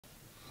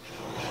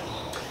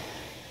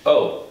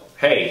Oh,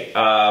 hey,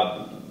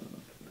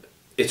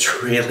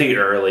 it's really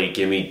early.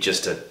 Give me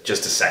just a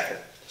second.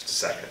 Just a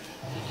second.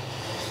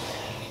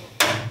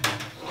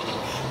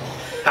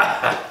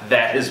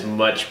 That is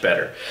much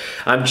better.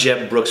 I'm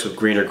Jeb Brooks with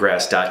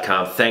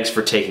greenergrass.com. Thanks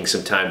for taking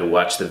some time to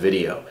watch the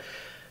video.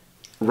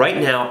 Right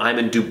now, I'm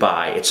in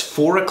Dubai. It's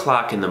 4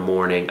 o'clock in the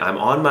morning. I'm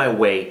on my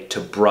way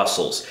to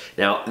Brussels.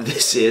 Now,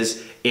 this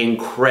is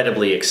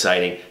incredibly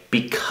exciting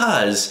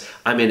because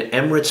I'm in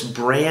Emirates'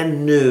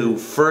 brand new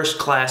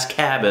first-class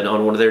cabin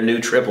on one of their new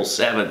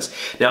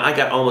 777s. Now, I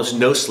got almost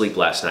no sleep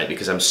last night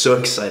because I'm so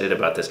excited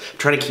about this. I'm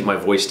trying to keep my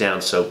voice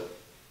down so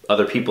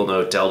other people in the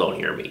hotel don't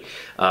hear me.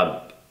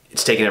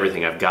 It's taken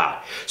everything I've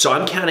got. So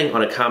I'm counting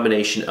on a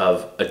combination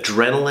of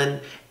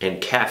adrenaline and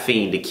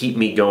caffeine to keep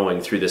me going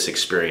through this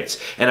experience.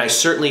 And I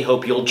certainly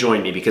hope you'll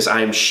join me because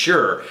I am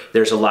sure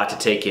there's a lot to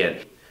take in.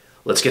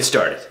 Let's get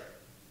started.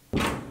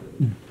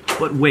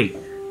 But wait,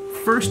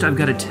 first I've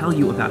got to tell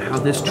you about how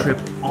this trip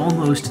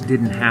almost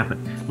didn't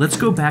happen. Let's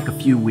go back a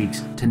few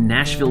weeks to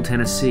Nashville,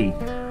 Tennessee.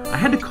 I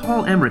had to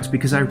call Emirates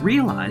because I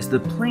realized the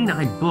plane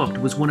I booked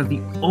was one of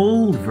the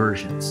old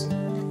versions.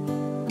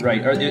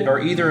 Right. Are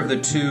either of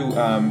the two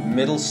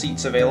middle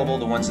seats available,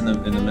 the ones in the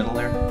middle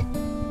there?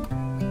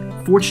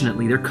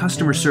 Fortunately, their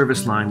customer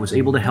service line was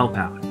able to help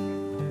out.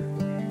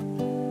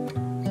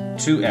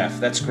 2F,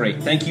 that's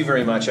great. Thank you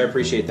very much. I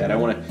appreciate that. I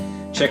want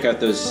to check out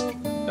those,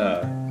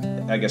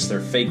 I guess they're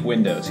fake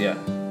windows, yeah.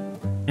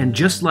 And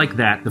just like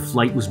that, the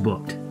flight was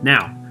booked.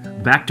 Now,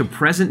 back to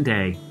present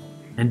day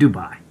and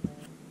Dubai.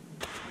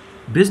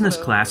 Business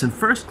class and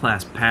first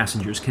class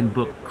passengers can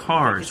book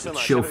cars with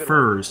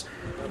chauffeurs,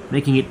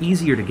 making it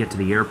easier to get to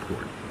the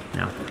airport.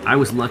 Now, I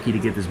was lucky to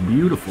get this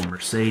beautiful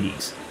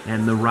Mercedes,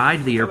 and the ride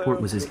to the airport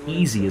was as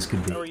easy as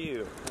could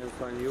be.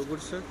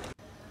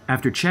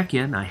 After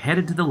check-in, I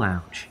headed to the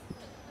lounge.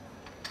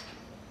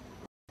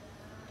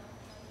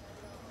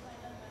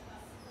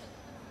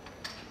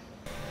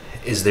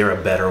 Is there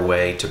a better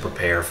way to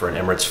prepare for an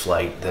Emirates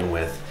flight than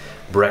with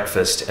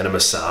breakfast and a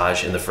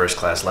massage in the first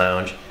class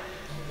lounge?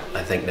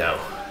 I think no.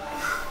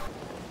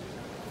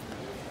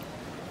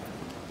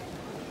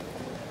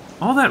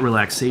 All that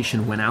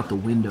relaxation went out the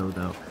window,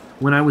 though.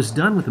 When I was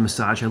done with the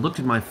massage, I looked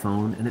at my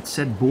phone and it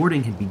said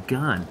boarding had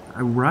begun.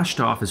 I rushed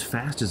off as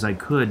fast as I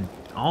could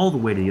all the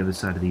way to the other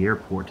side of the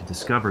airport to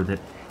discover that,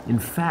 in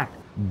fact,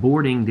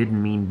 boarding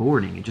didn't mean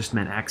boarding. It just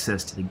meant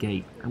access to the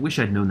gate. I wish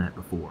I'd known that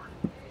before.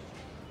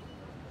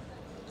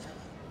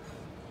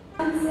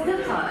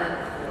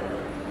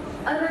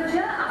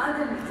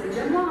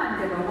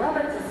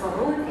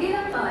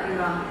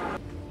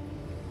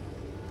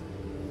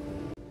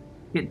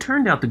 It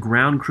turned out the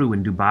ground crew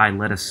in Dubai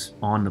let us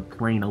on the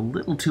plane a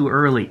little too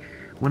early.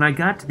 When I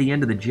got to the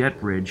end of the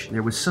jet bridge,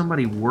 there was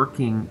somebody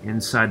working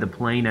inside the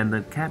plane and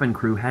the cabin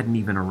crew hadn't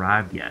even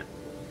arrived yet.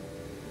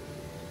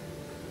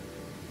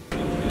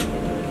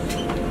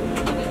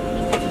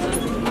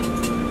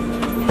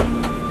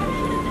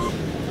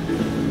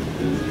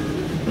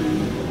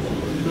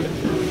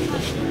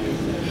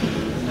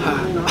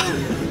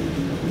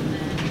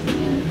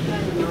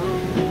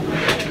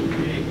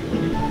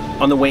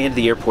 On the way into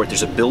the airport,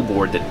 there's a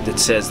billboard that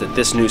says that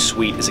this new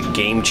suite is a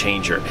game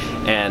changer.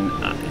 And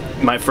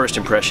my first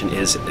impression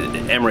is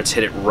Emirates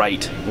hit it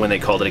right when they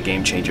called it a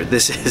game changer.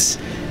 This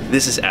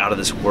is out of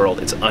this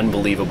world. It's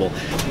unbelievable.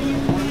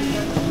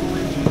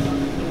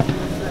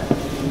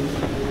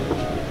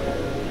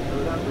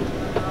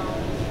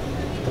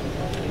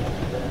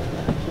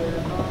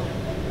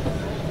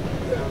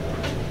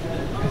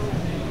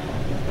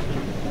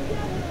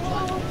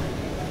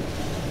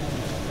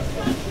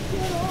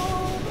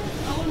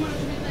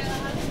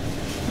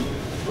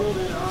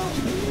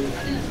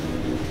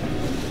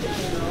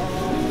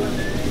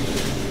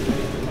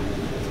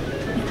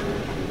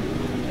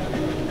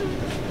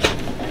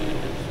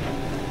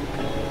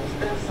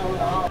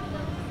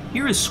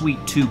 Here is Suite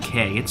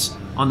 2K. It's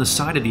on the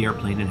side of the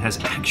airplane and has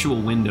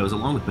actual windows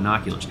along with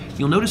binoculars.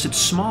 You'll notice it's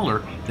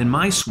smaller than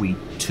my Suite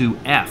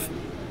 2F.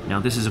 Now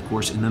this is of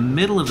course in the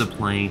middle of the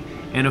plane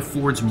and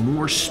affords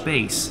more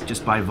space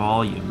just by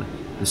volume.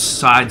 The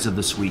sides of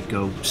the suite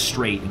go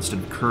straight instead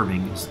of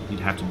curving as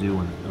you'd have to do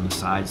on the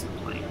sides of the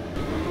plane.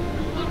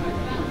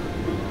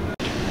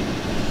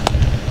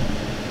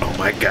 Oh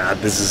my God,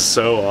 this is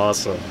so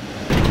awesome.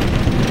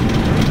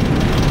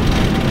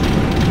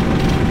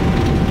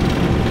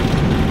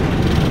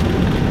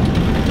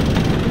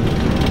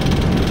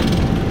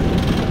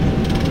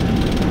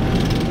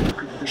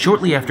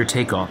 Shortly after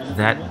takeoff,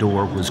 that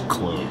door was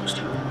closed.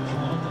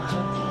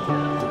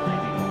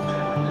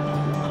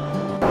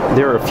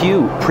 There are a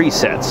few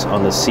presets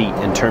on the seat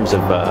in terms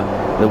of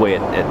the way you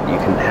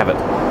can have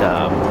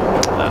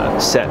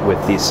it set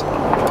with these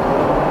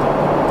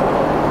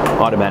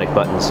automatic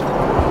buttons.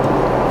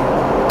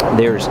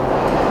 There's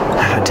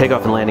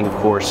takeoff and landing, of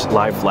course,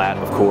 lie flat,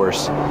 of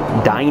course,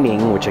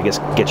 dining, which I guess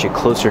gets you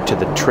closer to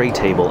the tray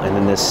table, and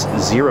then this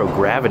zero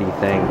gravity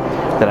thing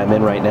that I'm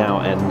in right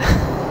now, and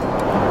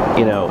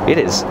you know,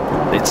 it's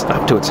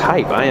up to its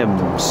hype. I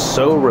am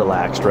so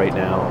relaxed right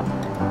now.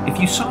 If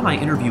you saw my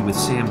interview with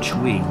Sam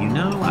Chui, you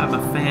know I'm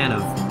a fan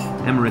of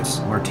Emirates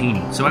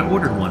Martini, so I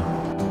ordered one.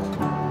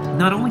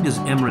 Not only does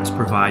Emirates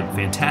provide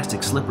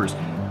fantastic slippers,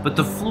 but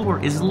the floor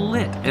is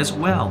lit as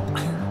well.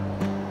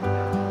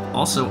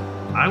 Also,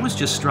 I was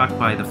just struck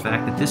by the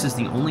fact that this is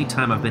the only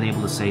time I've been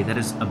able to say that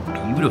is a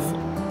beautiful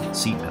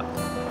seatbelt.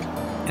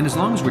 And as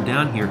long as we're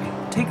down here,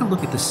 take a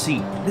look at the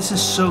seat. This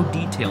is so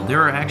detailed.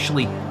 There are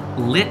actually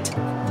lit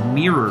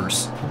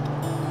mirrors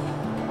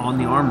on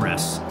the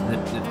armrests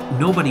that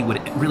nobody would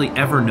really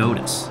ever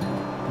notice.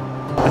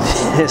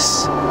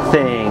 This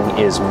thing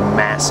is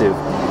massive.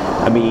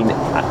 I mean,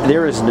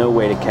 there is no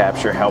way to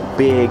capture how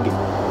big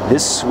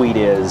this suite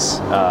is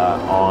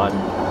on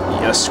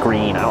a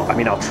screen.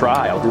 I'll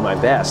try. I'll do my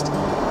best.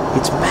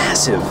 It's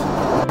massive.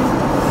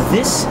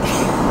 This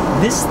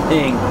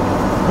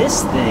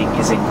thing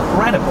is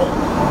incredible.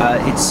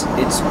 It's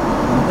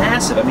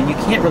massive. I mean, you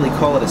can't really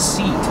call it a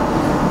seat.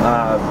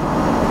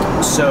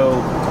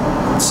 So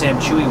Sam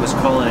Chui was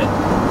calling it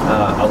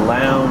a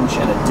lounge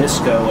and a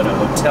disco and a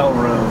hotel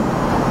room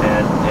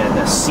and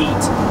a seat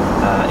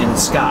in the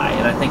sky.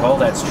 And I think all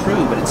that's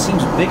true, but it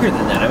seems bigger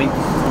than that. I mean,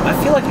 I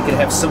feel like I could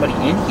have somebody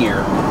in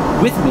here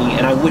with me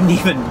and I wouldn't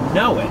even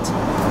know it.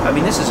 I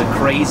mean, this is a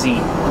crazy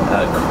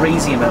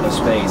amount of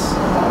space.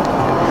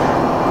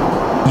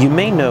 You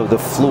may know the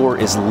floor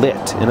is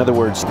lit. In other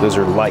words, those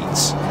are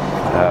lights.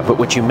 But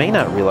what you may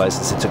not realize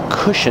is it's a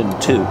cushion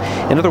too.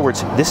 In other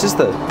words, this is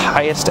the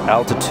highest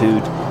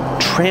altitude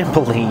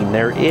trampoline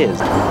there is.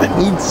 I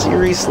mean,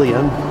 seriously,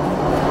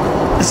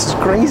 this is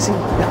crazy.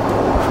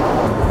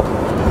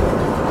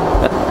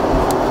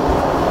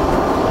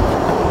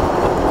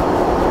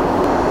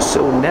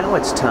 So now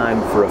it's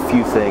time for a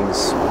few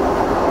things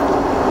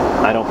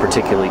I don't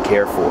particularly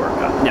care for.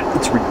 Now,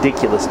 it's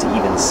ridiculous to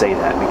even say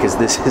that because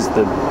this is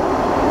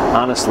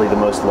honestly the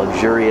most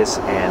luxurious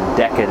and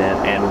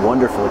decadent and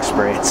wonderful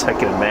experience I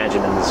can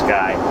imagine in the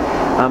sky.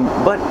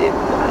 But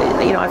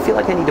I feel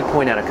like I need to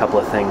point out a couple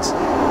of things.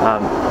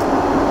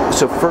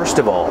 So first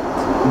of all,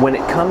 when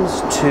it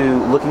comes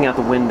to looking out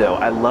the window,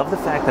 I love the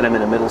fact that I'm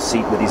in a middle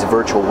seat with these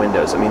virtual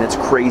windows. I mean, it's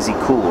crazy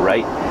cool,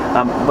 right?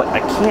 But I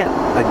can't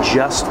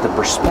adjust the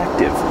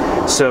perspective.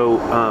 So,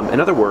 in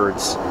other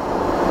words,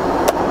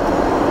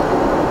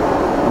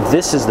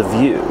 this is the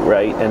view,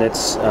 right? And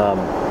it's,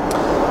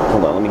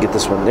 hold on, let me get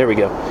this one. There we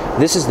go.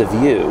 This is the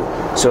view.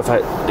 So if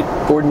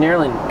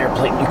ordinarily in an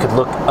airplane, you could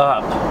look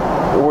up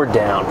or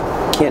down.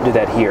 Can't do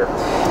that here.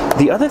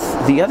 The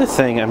other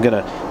thing I'm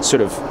going to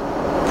sort of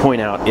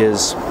point out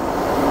is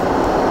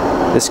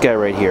this guy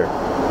right here.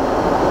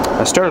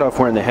 I started off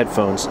wearing the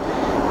headphones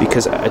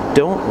because I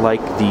don't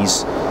like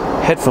these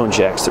headphone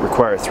jacks that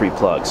require 3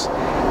 plugs.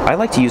 I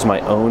like to use my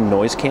own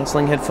noise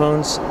canceling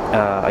headphones.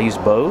 I use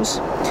Bose,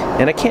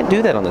 and I can't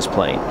do that on this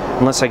plane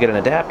unless I get an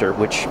adapter,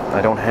 which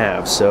I don't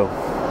have, so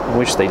I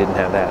wish they didn't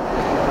have that.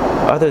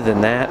 Other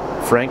than that,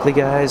 frankly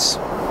guys,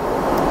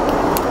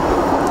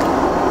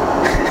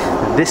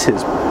 this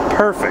is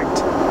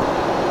perfect.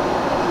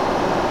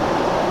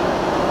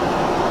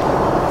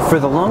 For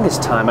the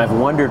longest time, I've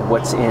wondered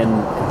what's in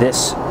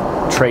this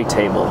tray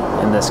table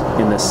in this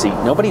seat.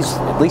 Nobody's,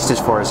 at least as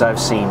far as I've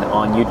seen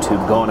on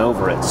YouTube, gone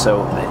over it,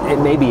 so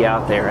it may be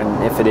out there,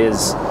 and if it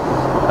is,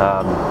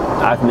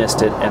 I've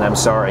missed it, and I'm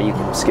sorry. You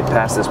can skip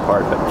past this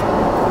part, but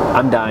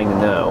I'm dying to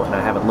know, and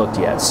I haven't looked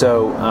yet.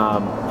 So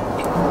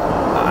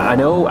I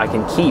know I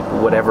can keep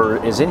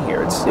whatever is in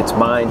here. It's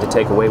mine to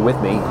take away with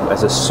me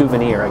as a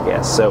souvenir, I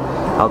guess. So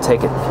I'll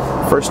take it.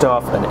 First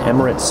off, an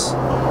Emirates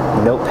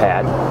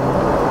notepad.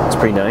 It's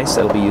pretty nice.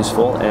 That'll be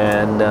useful,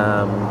 and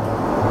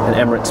an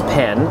Emirates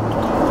pen.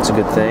 It's a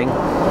good thing.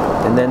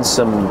 And then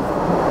some,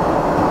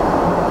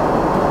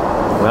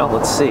 well,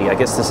 let's see. I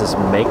guess this is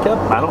makeup.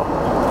 I don't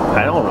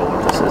know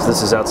what this is.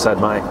 This is outside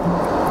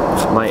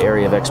my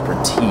area of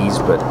expertise,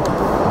 but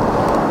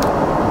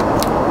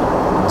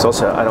it's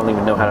also, I don't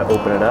even know how to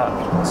open it up.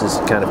 This is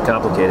kind of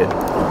complicated.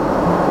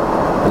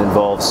 It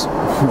involves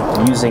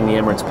using the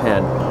Emirates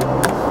pen.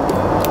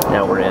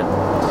 Now we're in.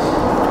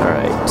 All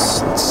right,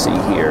 let's see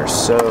here.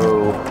 So,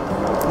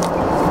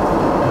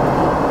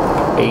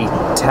 a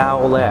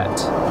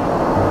towelette.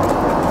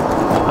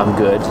 I'm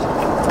good.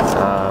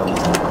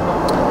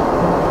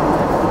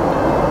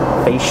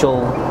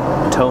 Facial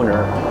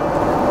toner.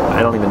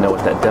 I don't even know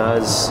what that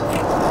does.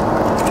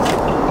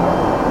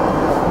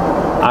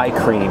 Eye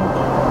cream.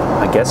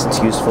 I guess it's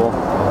useful.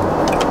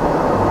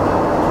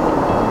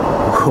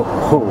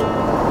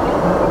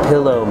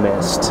 Pillow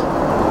mist.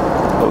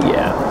 Oh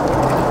yeah.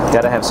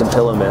 Gotta have some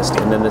pillow mist.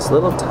 And then this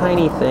little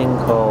tiny thing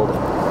called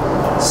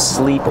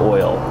sleep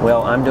oil.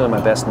 Well, I'm doing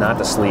my best not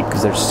to sleep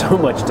because there's so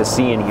much to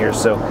see in here,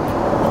 so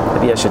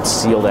maybe I should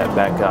seal that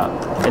back up.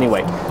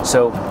 Anyway,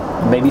 so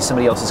maybe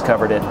somebody else has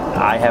covered it.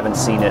 I haven't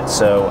seen it,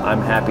 so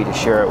I'm happy to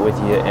share it with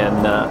you,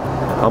 and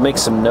I'll make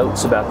some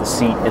notes about the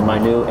seat in my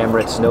new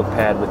Emirates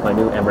notepad with my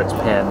new Emirates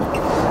pen.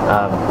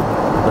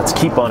 Let's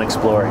keep on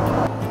exploring.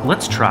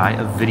 Let's try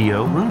a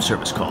video room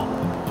service call.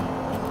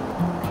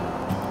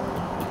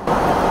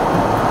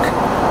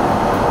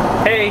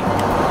 Hey.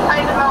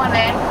 Hi, good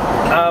morning.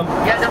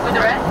 You have the food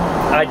ready?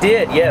 I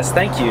did, yes,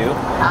 thank you.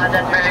 Ah,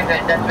 that's very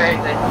good, that's very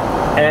good.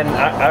 And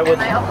I would...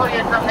 Can I offer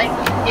you something?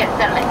 Yes,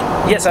 tell me.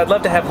 Yes, I'd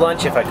love to have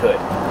lunch if I could.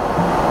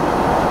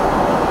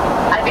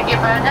 I beg your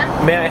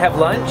pardon? May I have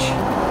lunch?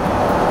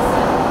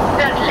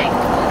 Certainly,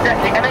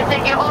 certainly. Can I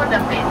take your order,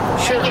 please?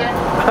 Sure. Thank you.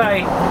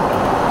 Bye.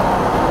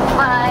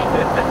 Bye.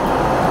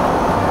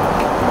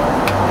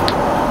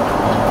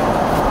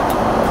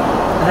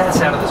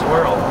 That's out of this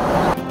world.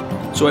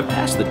 So I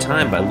passed the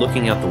time by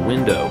looking out the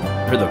window,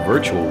 or the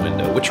virtual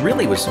window, which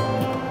really was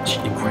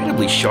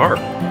incredibly sharp.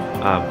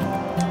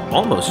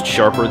 Almost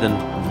sharper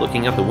than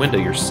looking out the window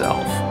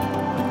yourself.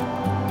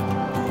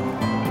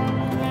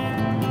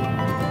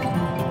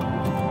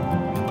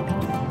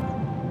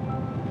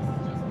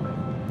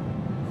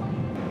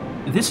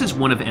 This is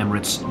one of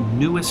Emirates'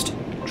 newest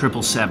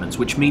 777s,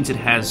 which means it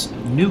has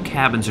new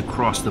cabins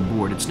across the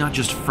board. It's not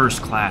just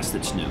first class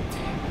that's new.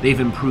 They've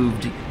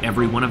improved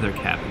every one of their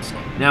cabins.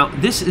 Now,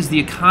 this is the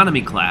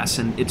economy class,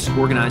 and it's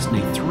organized in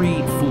a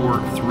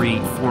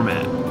 3-4-3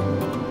 format.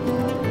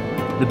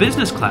 The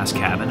business class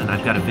cabin, and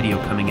I've got a video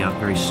coming out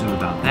very soon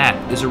about that,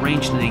 is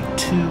arranged in a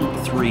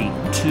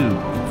 2-3-2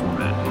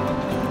 format.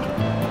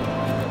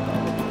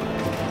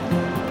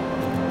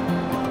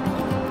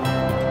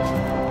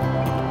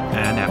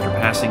 And after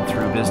passing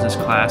through business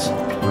class,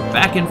 we're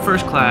back in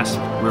first class,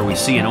 where we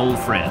see an old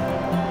friend.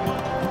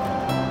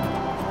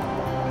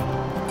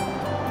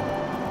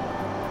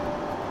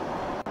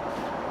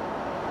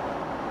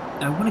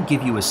 I want to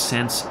give you a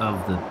sense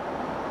of the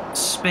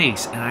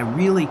space, and I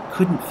really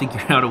couldn't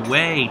figure out a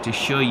way to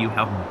show you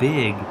how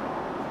big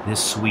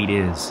this suite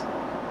is.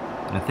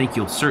 And I think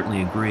you'll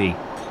certainly agree,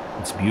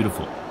 it's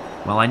beautiful.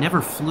 While I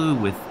never flew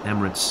with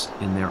Emirates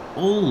in their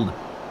old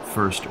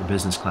first or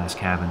business class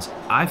cabins,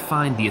 I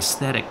find the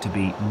aesthetic to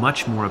be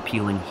much more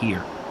appealing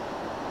here.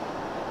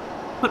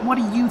 But what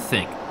do you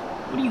think?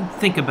 What do you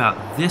think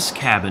about this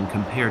cabin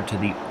compared to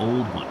the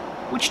old one?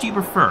 Which do you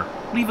prefer?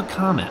 Leave a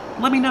comment.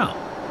 Let me know.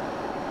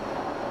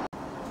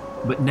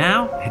 But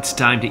now, it's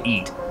time to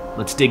eat.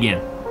 Let's dig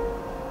in.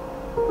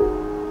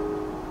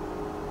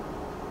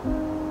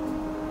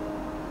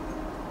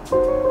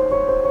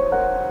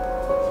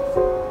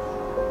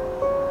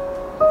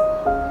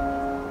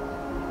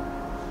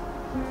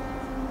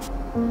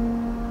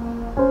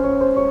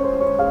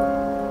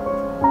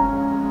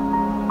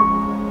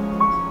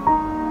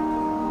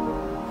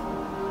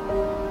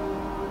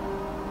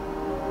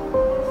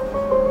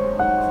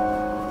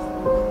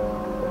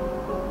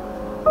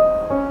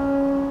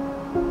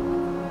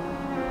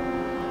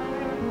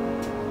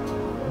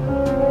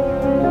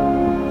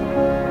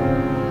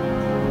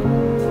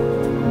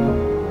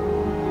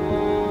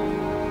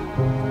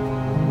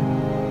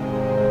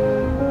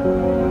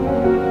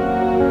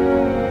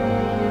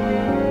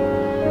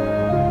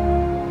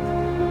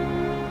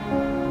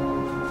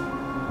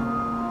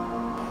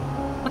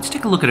 Let's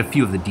take a look at a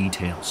few of the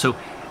details. So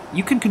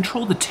you can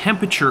control the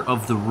temperature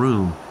of the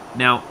room.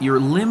 Now, you're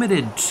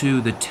limited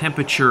to the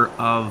temperature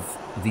of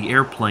the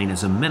airplane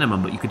as a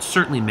minimum, but you could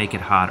certainly make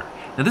it hotter.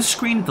 Now, this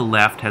screen at the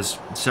left has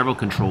several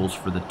controls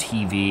for the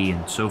TV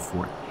and so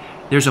forth.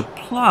 There's a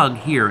plug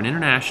here, an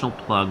international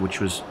plug, which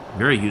was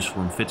very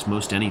useful and fits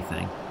most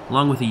anything,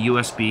 along with a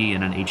USB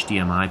and an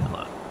HDMI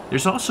plug.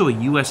 There's also a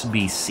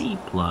USB-C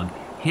plug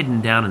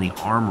hidden down in the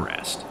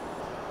armrest.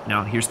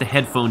 Now, here's the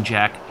headphone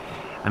jack.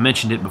 I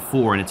mentioned it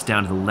before, and it's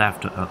down to the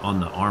left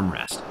on the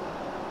armrest.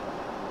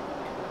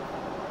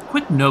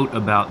 Quick note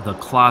about the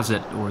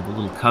closet or the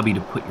little cubby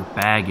to put your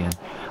bag in.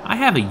 I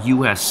have a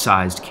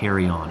US-sized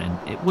carry-on, and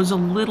it was a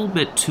little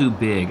bit too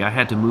big. I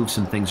had to move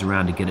some things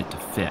around to get it to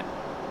fit.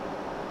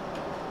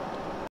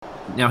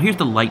 Now, here's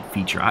the light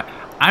feature.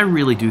 I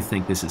really do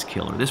think this is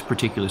killer. This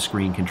particular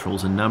screen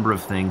controls a number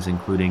of things,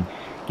 including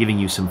giving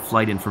you some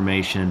flight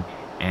information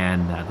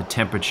and the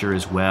temperature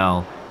as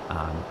well.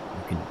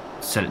 You can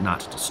set it not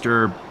to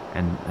disturb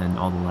and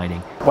all the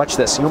lighting. Watch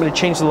this. You want me to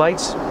change the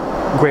lights?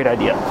 Great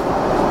idea.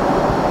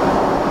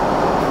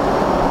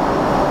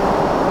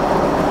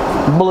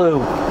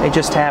 Blue. It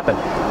just happened.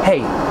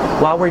 Hey,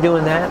 while we're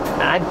doing that,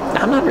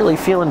 I'm not really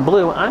feeling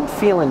blue. I'm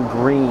feeling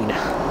green.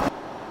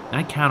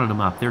 I counted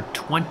them up. There are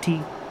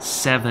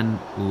 27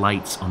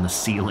 lights on the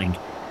ceiling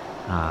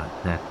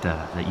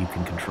that you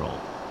can control.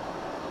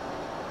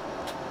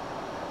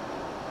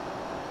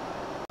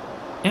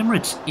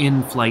 Emirates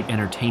in-flight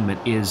entertainment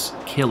is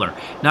killer.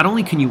 Not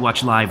only can you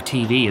watch live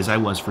TV, as I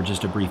was for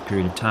just a brief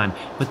period of time,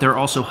 but there are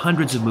also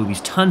hundreds of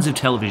movies, tons of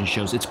television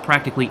shows. It's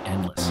practically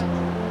endless.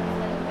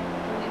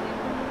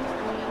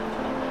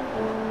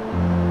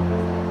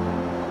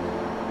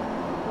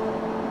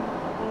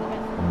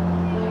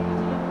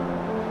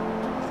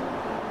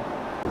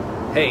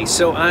 Hey,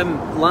 so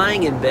I'm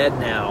lying in bed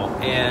now,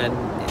 and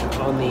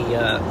on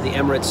the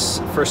Emirates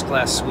first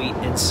class suite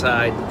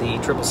inside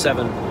the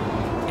 777,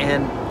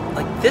 and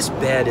like, this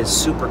bed is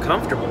super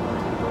comfortable.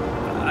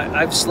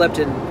 I've slept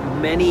in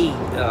many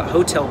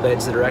hotel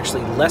beds that are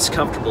actually less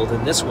comfortable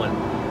than this one.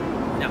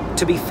 Now,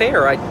 to be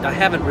fair, I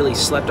haven't really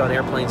slept on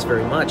airplanes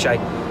very much.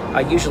 I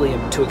usually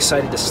am too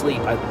excited to sleep.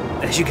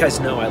 As you guys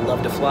know, I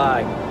love to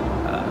fly.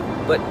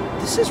 But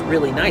this is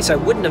really nice. I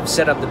wouldn't have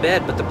set up the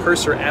bed, but the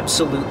purser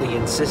absolutely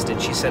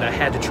insisted. She said I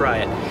had to try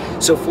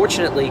it. So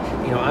fortunately,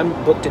 you know, I'm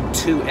booked in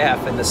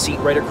 2F, and the seat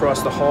right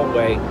across the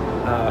hallway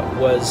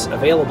was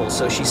available.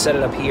 So she set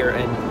it up here,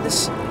 and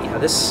this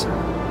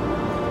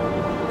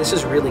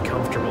is really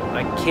comfortable.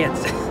 I can't.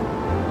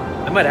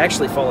 I might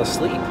actually fall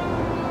asleep.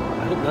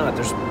 I hope not.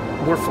 There's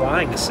more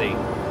flying to see.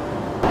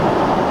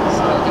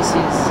 So this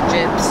is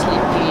Jeb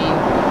sleeping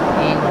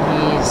in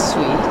his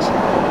suite,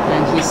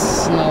 and he's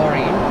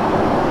snoring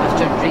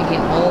after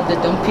drinking all the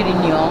Dom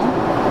Perignon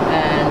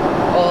and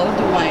all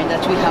the wine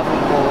that we have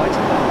on board.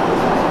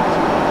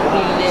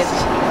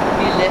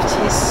 He left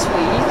his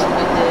suite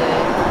with the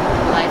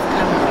live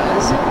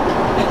cameras,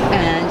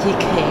 and he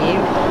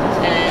came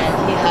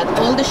and he had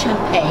all the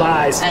champagne.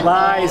 Lies, and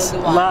lies, all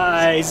the wines.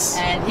 lies.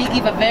 And he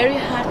gave a very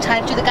hard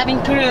time to the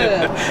cabin crew.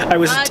 I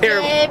was a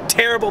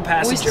terrible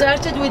passenger. We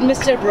started with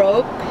Mr.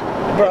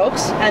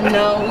 Brooks, and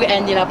now we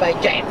ended up by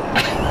Jeb.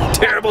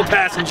 Terrible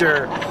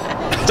passenger.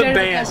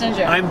 Terrible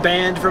passenger. I'm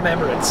banned from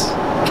Emirates.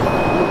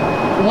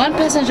 One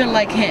passenger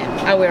like him,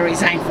 I will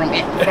resign from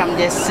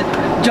this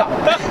job.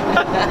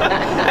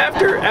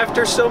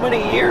 After so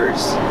many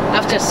years.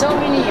 After so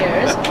many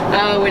years,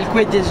 I will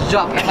quit this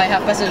job if I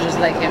have passengers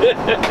like him.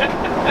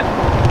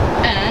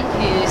 And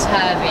he is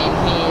having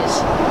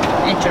his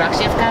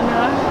interactive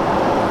camera.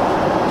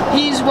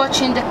 He's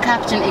watching the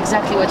captain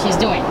exactly what he's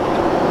doing,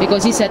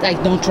 because he said,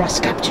 I don't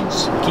trust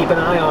captains. Keep an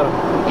eye on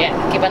him.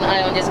 Yeah, keep an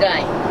eye on this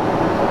guy.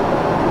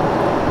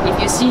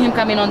 If you see him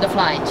coming on the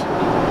flight,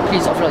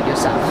 please offload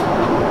yourself.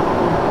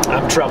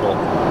 I'm trouble.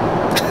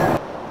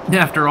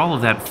 After all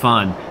of that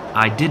fun,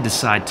 I did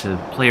decide to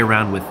play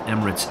around with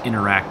Emirates'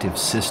 interactive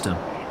system,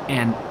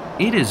 and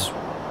it is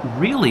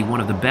really one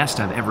of the best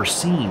I've ever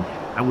seen.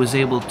 I was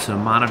able to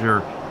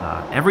monitor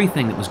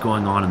everything that was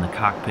going on in the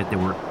cockpit. There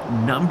were a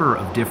number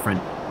of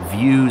different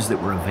views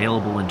that were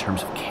available in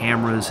terms of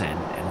cameras and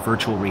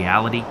virtual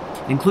reality,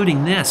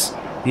 including this,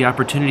 the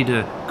opportunity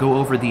to go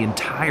over the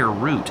entire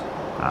route.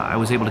 I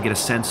was able to get a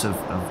sense of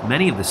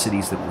many of the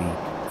cities that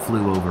we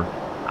flew over.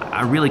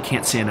 I really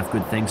can't say enough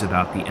good things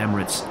about the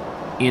Emirates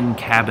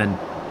in-cabin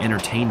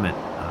entertainment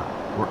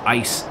or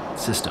ICE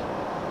system.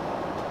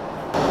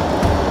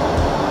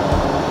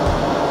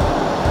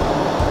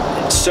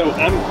 So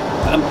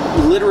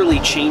I'm literally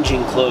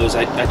changing clothes.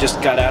 I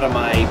just got out of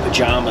my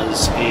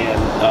pajamas,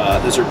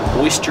 and those are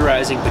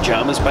moisturizing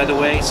pajamas, by the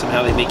way.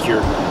 Somehow they make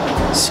your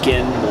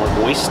skin more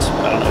moist.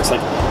 I don't know, it's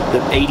like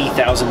the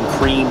 80,000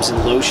 creams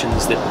and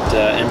lotions that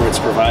Emirates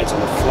provides on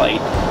the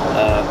flight.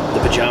 The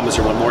pajamas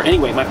are one more.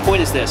 Anyway, my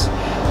point is this.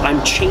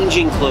 I'm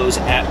changing clothes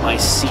at my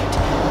seat.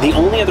 The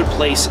only other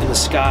place in the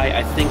sky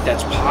I think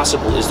that's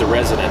possible is the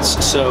residence.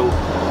 So,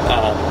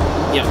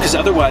 you know, because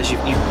otherwise you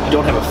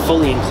don't have a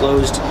fully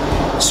enclosed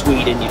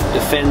suite and you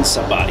offend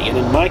somebody. And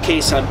in my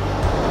case, I'm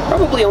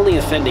probably only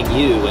offending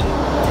you,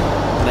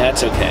 and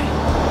that's okay.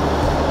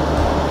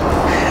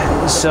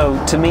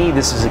 So to me,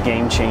 this is a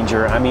game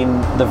changer. I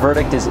mean, the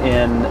verdict is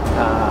in.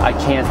 I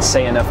can't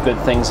say enough good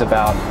things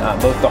about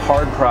both the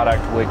hard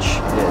product, which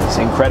is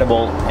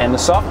incredible, and the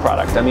soft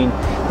product. I mean,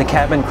 the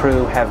cabin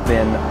crew have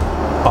been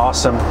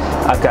awesome.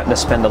 I've gotten to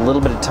spend a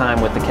little bit of time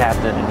with the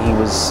captain, and he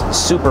was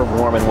super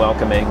warm and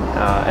welcoming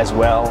as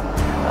well.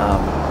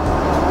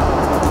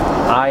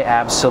 I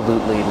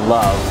absolutely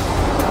love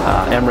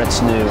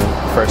Emirates' new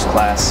first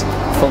class,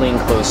 fully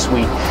enclosed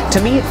suite.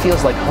 To me, it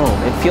feels like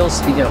home. It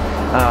feels, you know,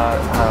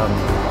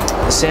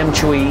 Sam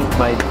Chui,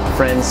 my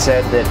friend,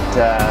 said that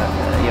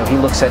you know, he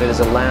looks at it as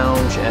a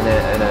lounge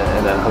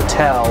and a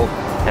hotel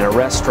and a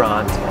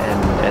restaurant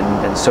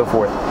and so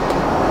forth.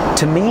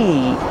 To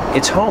me,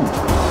 it's home.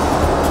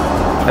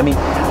 I mean,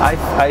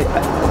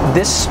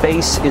 this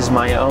space is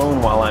my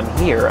own while I'm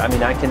here. I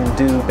mean, I can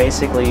do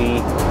basically,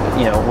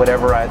 you know,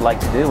 whatever I'd like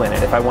to do in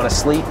it. If I want to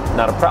sleep,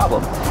 not a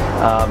problem.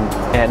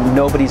 And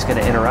nobody's going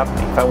to interrupt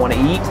me. If I want to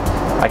eat,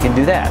 I can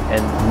do that,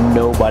 and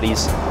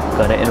nobody's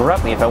going to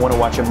interrupt me. If I want to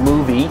watch a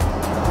movie,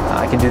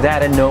 I can do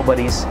that, and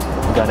nobody's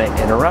going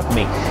to interrupt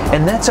me.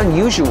 And that's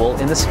unusual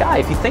in the sky.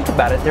 If you think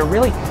about it,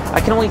 I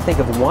can only think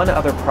of one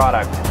other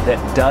product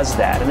that does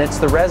that, and it's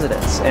the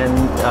Residence. And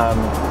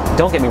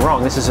don't get me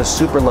wrong, this is a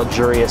super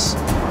luxurious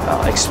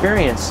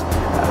experience,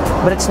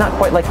 but it's not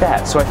quite like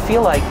that. So I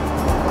feel like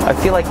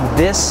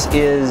this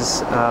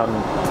is,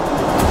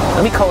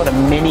 let me call it a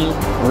mini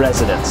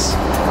Residence.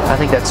 I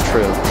think that's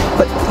true.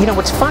 But you know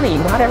what's funny?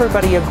 Not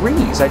everybody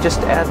agrees. There's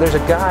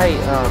a guy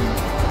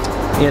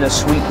in a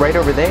suite right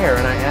over there,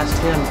 and I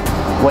asked him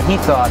what he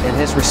thought, and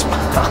his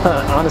response,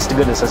 honest to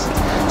goodness, I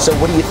said, so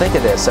what do you think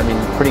of this? I mean,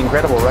 pretty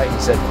incredible, right? He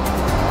said,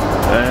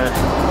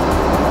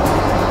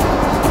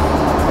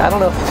 I don't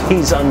know if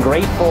he's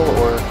ungrateful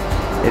or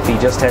if he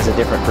just has a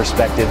different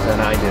perspective than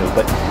I do,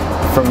 but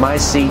from my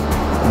seat,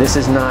 this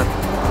is not,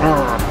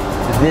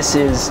 this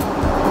is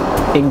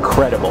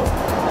incredible.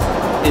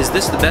 Is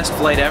this the best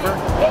flight ever?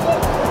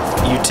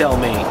 You tell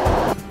me.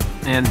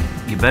 And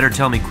you better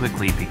tell me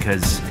quickly,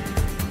 because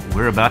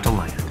we're about to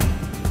land.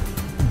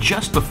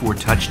 Just before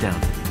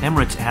touchdown,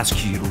 Emirates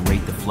asks you to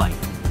rate the flight.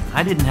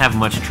 I didn't have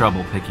much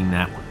trouble picking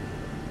that one.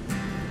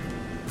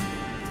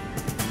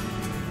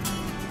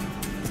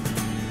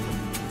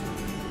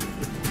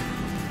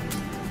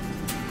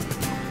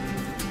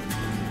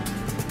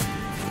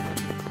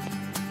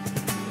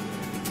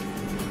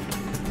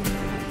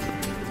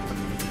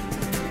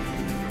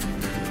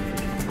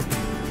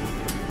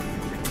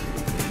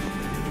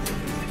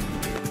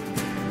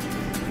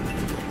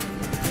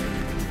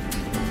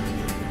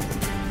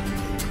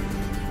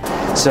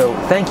 So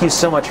thank you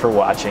so much for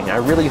watching. I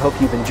really hope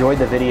you've enjoyed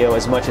the video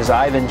as much as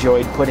I've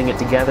enjoyed putting it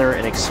together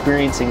and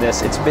experiencing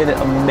this. It's been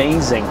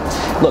amazing.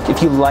 Look,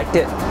 if you liked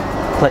it,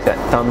 click that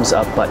thumbs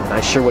up button.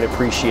 I sure would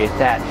appreciate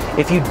that.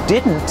 If you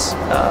didn't,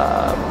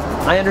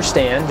 I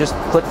understand. Just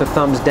click the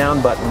thumbs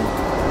down button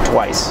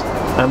twice.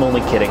 I'm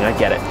only kidding. I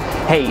get it.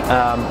 Hey,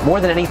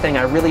 more than anything,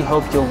 I really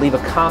hope you'll leave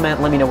a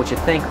comment. Let me know what you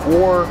think,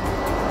 or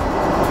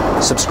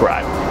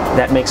subscribe.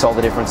 That makes all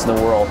the difference in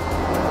the world.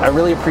 I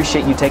really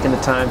appreciate you taking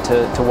the time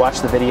to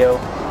watch the video,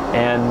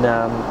 and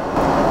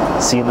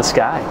see you in the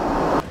sky.